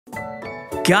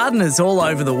Gardeners all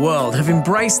over the world have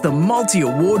embraced the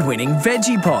multi-award-winning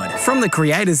Vegepod. From the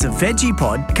creators of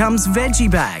Vegepod comes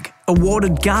Vegebag,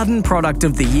 awarded Garden Product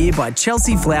of the Year by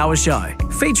Chelsea Flower Show.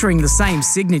 Featuring the same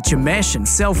signature mesh and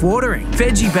self-watering,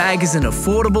 Vegebag is an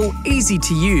affordable,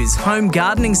 easy-to-use home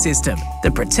gardening system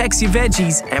that protects your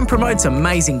veggies and promotes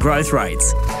amazing growth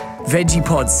rates.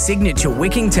 Vegepod's signature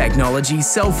wicking technology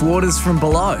self-waters from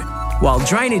below, while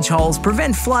drainage holes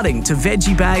prevent flooding to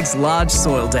Vegebag's large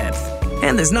soil depth.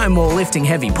 And there's no more lifting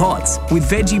heavy pots, with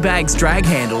Vegebag's drag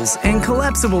handles and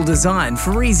collapsible design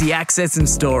for easy access and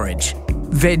storage.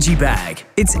 Vegebag.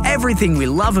 It's everything we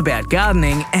love about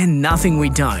gardening and nothing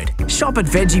we don't. Shop at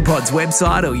Vegepod's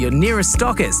website or your nearest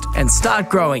stockist and start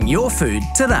growing your food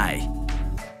today.